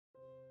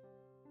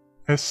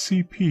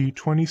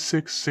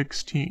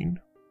SCP-2616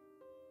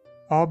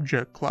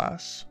 Object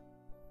Class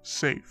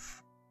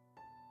Safe.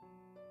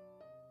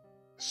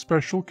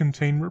 Special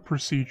Containment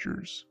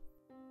Procedures.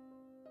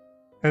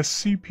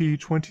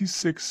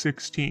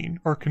 SCP-2616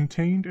 are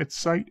contained at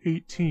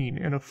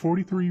Site-18 in a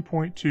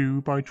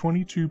 43.2 by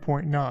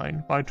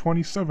 22.9 by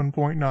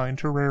 27.9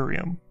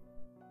 terrarium.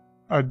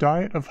 A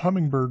diet of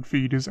hummingbird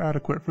feed is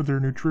adequate for their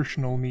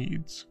nutritional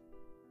needs.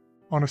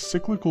 On a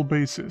cyclical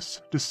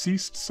basis,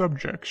 deceased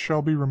subjects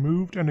shall be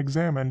removed and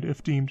examined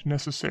if deemed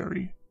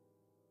necessary.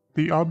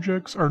 The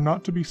objects are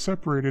not to be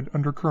separated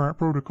under current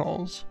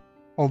protocols,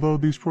 although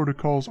these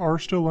protocols are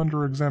still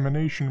under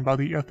examination by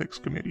the Ethics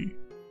Committee.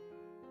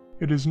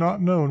 It is not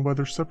known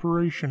whether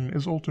separation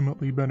is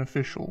ultimately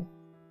beneficial.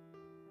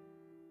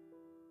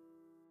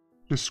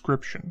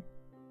 Description: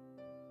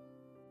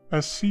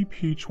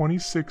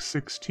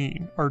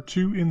 SCP-2616 are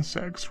two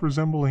insects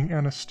resembling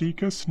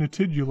Anasticus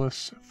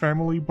nitidulus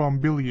family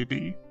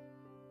Bombyliidae.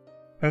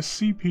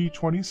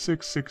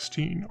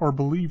 SCP-2616 are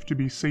believed to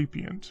be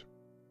sapient.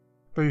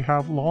 They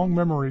have long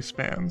memory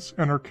spans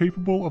and are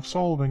capable of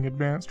solving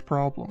advanced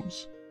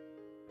problems.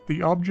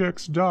 The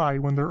objects die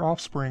when their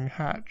offspring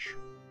hatch.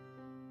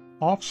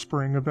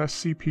 Offspring of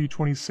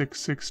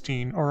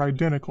SCP-2616 are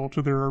identical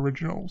to their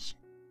originals.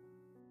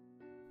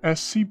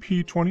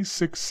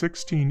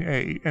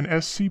 SCP-2616-A and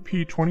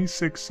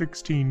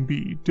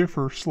SCP-2616-B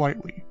differ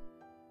slightly.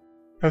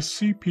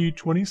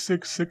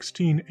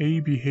 SCP-2616-A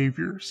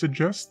behavior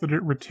suggests that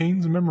it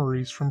retains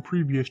memories from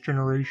previous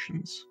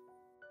generations.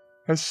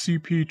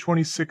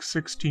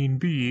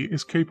 SCP-2616-B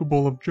is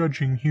capable of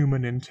judging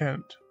human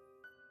intent.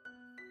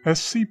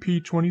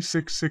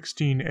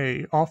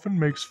 SCP-2616-A often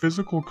makes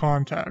physical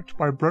contact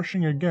by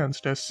brushing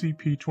against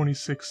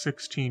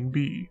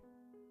SCP-2616-B.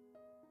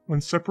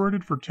 When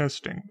separated for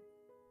testing,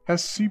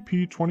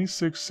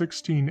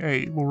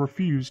 SCP-2616-A will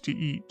refuse to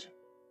eat.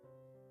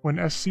 When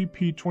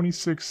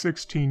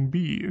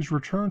SCP-2616-B is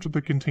returned to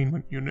the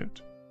containment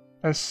unit,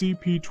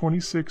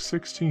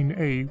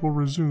 SCP-2616-A will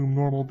resume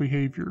normal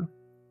behavior.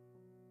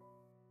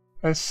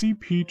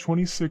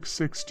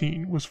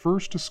 SCP-2616 was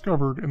first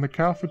discovered in the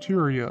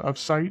cafeteria of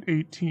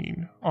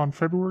Site-18 on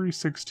February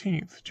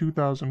 16,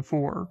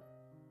 2004.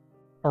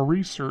 A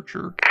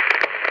researcher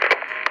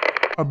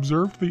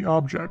observed the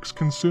objects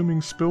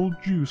consuming spilled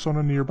juice on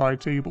a nearby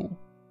table.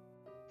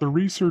 The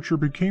researcher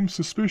became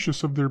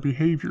suspicious of their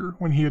behavior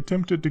when he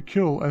attempted to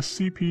kill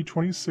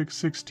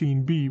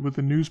SCP-2616-B with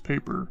a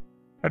newspaper,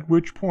 at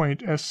which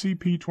point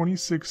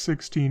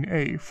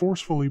SCP-2616-A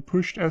forcefully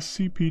pushed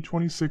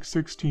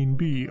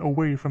SCP-2616-B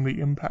away from the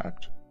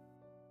impact.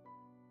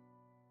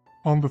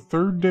 On the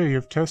third day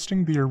of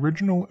testing the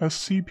original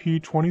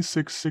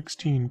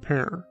SCP-2616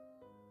 pair,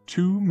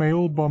 two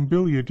male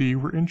Bombyliidae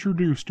were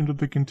introduced into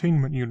the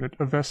containment unit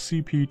of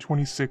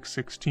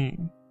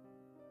SCP-2616.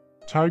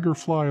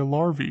 Tigerfly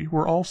larvae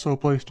were also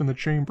placed in the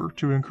chamber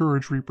to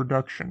encourage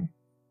reproduction.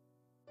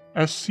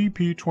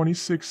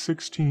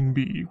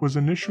 SCP-2616-B was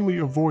initially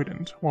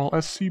avoidant, while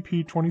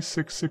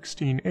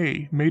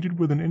SCP-2616-A mated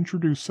with an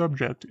introduced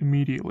subject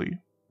immediately.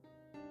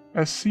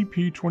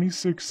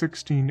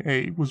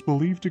 SCP-2616-A was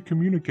believed to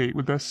communicate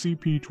with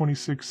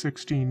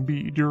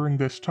SCP-2616-B during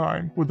this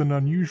time with an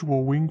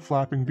unusual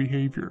wing-flapping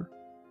behavior,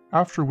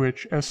 after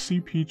which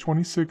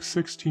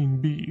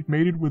SCP-2616-B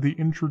mated with the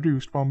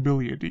introduced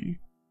Bombyliidae.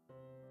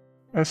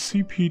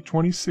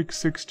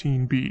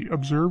 SCP-2616-B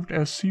observed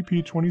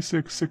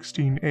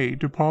SCP-2616-A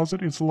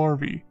deposit its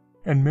larvae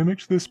and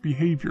mimicked this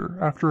behavior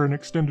after an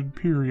extended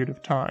period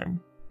of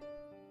time.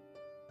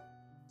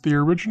 The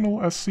original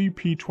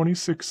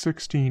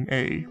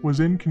SCP-2616-A was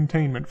in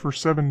containment for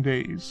 7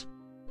 days,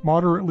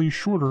 moderately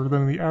shorter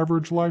than the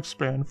average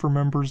lifespan for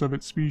members of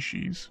its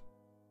species.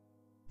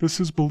 This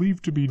is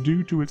believed to be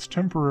due to its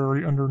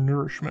temporary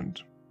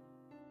undernourishment.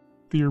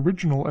 The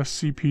original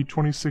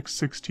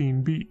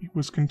SCP-2616-B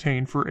was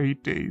contained for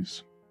 8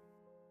 days.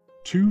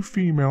 Two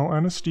female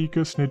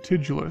Anasticus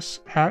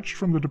nitidulus hatched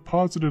from the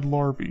deposited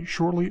larvae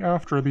shortly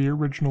after the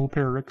original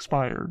pair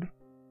expired.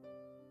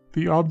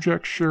 The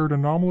objects shared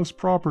anomalous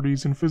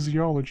properties in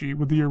physiology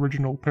with the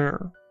original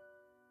pair.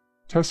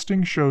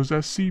 Testing shows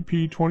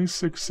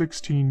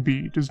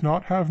SCP-2616-B does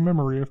not have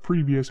memory of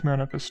previous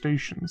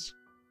manifestations,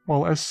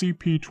 while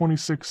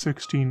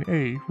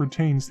SCP-2616-A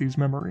retains these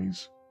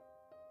memories.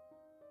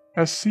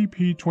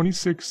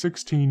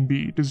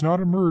 SCP-2616-B does not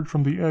emerge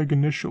from the egg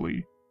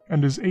initially,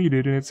 and is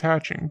aided in its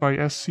hatching by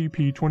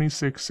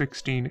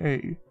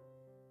SCP-2616-A.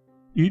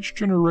 Each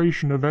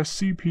generation of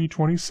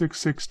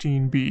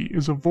SCP-2616-B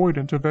is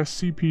avoidant of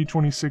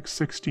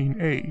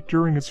SCP-2616-A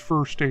during its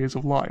first days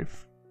of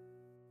life.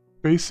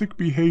 Basic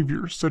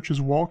behaviors such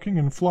as walking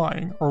and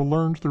flying are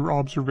learned through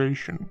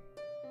observation.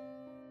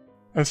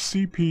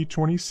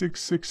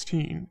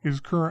 SCP-2616 is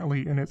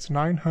currently in its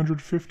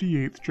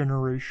 958th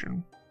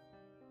generation.